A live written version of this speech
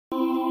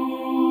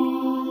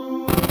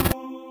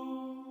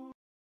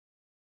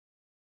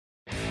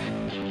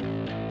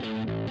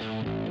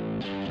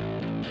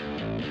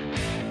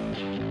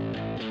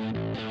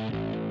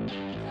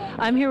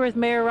I'm here with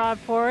Mayor Rob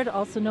Ford,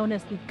 also known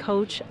as the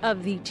coach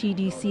of the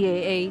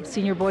TDCAA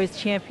Senior Boys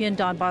Champion,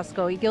 Don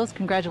Bosco Eagles.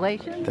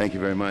 Congratulations. Thank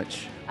you very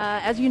much.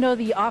 As you know,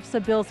 the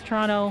OFSA Bills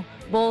Toronto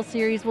Bowl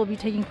Series will be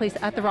taking place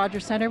at the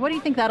Rogers Centre. What do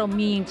you think that'll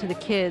mean to the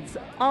kids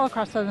all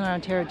across Southern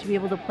Ontario to be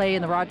able to play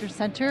in the Rogers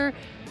Centre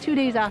 2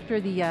 days after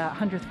the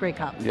 100th Grey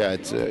Cup? Yeah,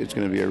 it's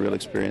going to be a real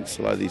experience.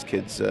 A lot of these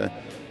kids,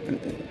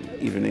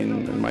 even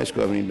in my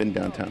school, haven't even been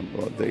downtown.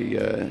 Well,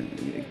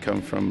 they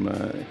come from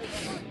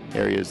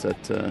areas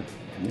that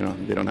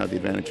they don't have the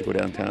advantage to go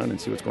downtown and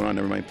see what's going on.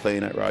 Never mind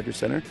playing at Rogers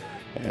Centre.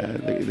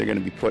 They're going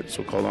to be put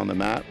so-called on the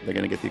map. They're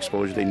going to get the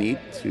exposure they need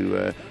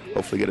to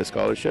hopefully get a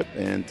scholarship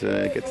and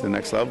get to the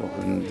next level.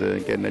 And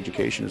get an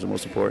education is the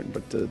most important.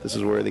 But this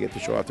is where they get to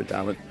show off their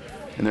talent,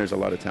 and there's a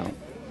lot of talent.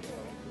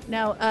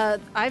 Now,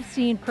 I've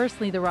seen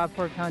personally the Rob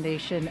Ford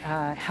Foundation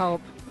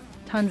help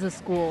tons of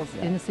schools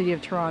in the city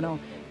of Toronto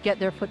get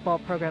their football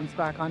programs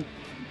back on.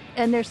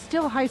 And there's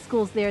still high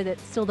schools there that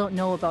still don't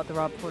know about the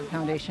Rob Ford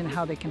Foundation,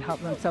 how they can help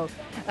them. So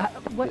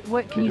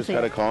what can you say? You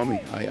just got to call me.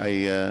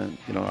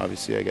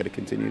 Obviously I got to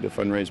continue to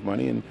fundraise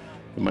money, and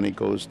the money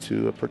goes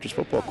to purchase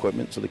football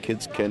equipment so the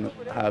kids can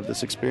have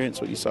this experience,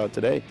 what you saw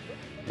today.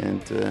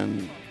 And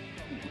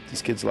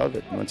these kids love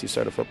it. Once you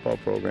start a football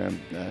program,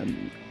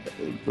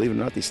 believe it or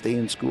not, they stay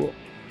in school.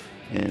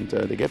 And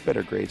they get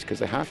better grades because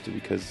they have to,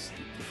 because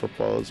the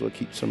football is what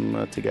keeps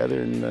them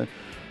together, and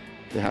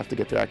they have to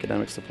get their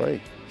academics to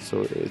play.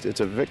 So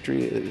it's a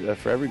victory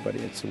for everybody.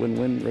 It's a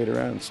win-win right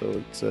around. So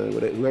it's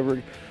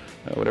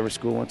whatever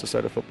school wants to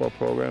start a football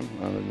program,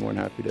 I'm more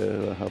than happy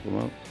to help them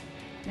out.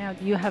 Now,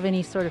 do you have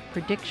any sort of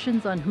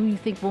predictions on who you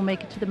think will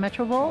make it to the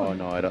Metro Bowl? Oh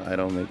no, I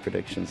don't make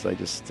predictions. I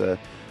just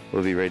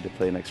will be ready to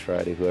play next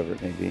Friday, whoever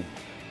it may be.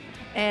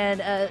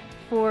 And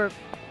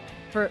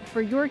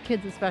for your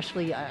kids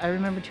especially, I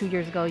remember 2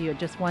 years ago you had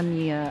just won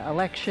the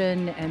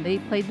election, and they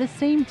played the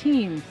same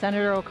team,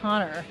 Senator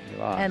O'Connor,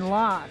 and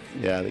lost.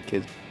 Yeah, the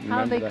kids. How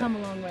have they come a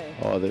long way?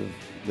 Oh,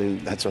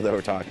 that's what they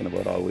were talking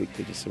about all week.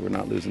 They just said, we're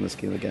not losing this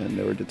game again.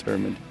 They were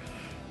determined.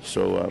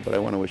 So, but I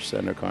want to wish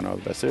Senator O'Connor all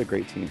the best. They're a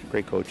great team,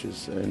 great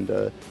coaches, and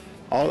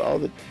all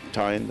the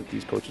time that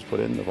these coaches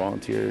put in, the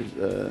volunteers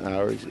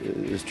hours,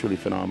 is truly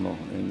phenomenal.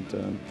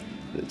 And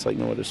it's like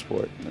no other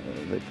sport.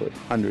 They put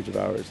hundreds of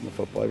hours in the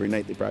football. Every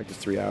night they practice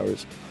 3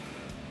 hours,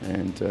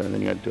 and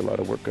then you got to do a lot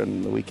of work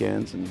on the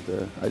weekends. And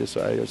I just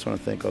want to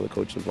thank all the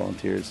coaches and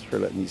volunteers for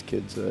letting these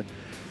kids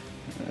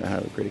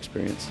have a great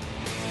experience.